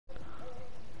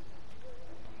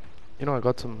You know, I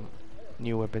got some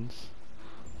new weapons.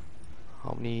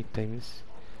 How many things?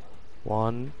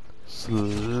 One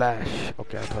slash.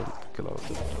 Okay, I thought I'd kill all of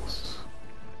them.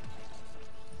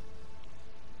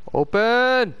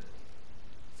 Open!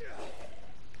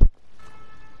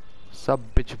 Sup,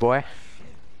 bitch boy?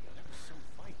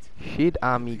 Shit,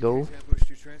 amigo. They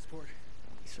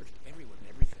searched everyone and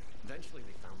everything. Eventually,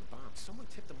 they found the bomb. Someone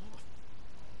tipped them off.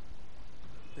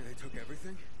 And they took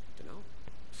everything? Dunno.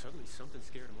 Suddenly, something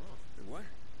scared them off. And what?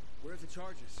 Where are the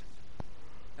charges?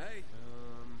 Hey!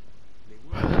 They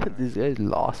were. This guy's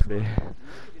lost me. We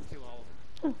looked into all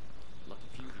of them. Lucky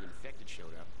few of the infected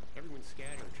showed up. Everyone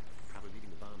scattered, probably leaving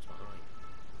the bombs behind.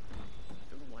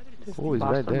 Don't know why they didn't Oh, he's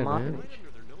right there, man. right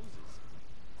under their noses.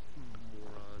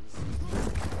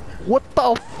 Morons. What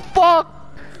the fuck?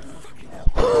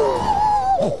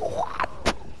 What?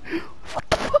 What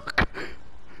the fuck?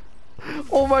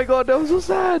 Oh my god, that was so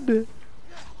sad.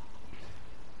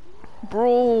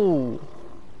 Bro.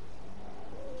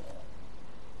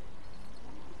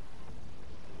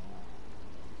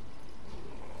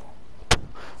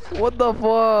 What the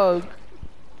fuck?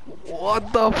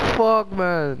 What the fuck,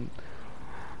 man?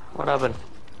 What happened?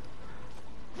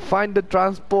 Find the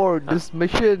transport, this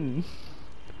mission.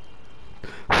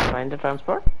 Find the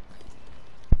transport?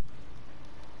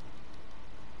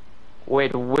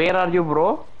 Wait, where are you,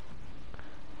 bro?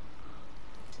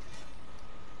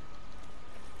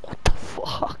 What the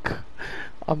fuck?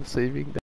 I'm saving that.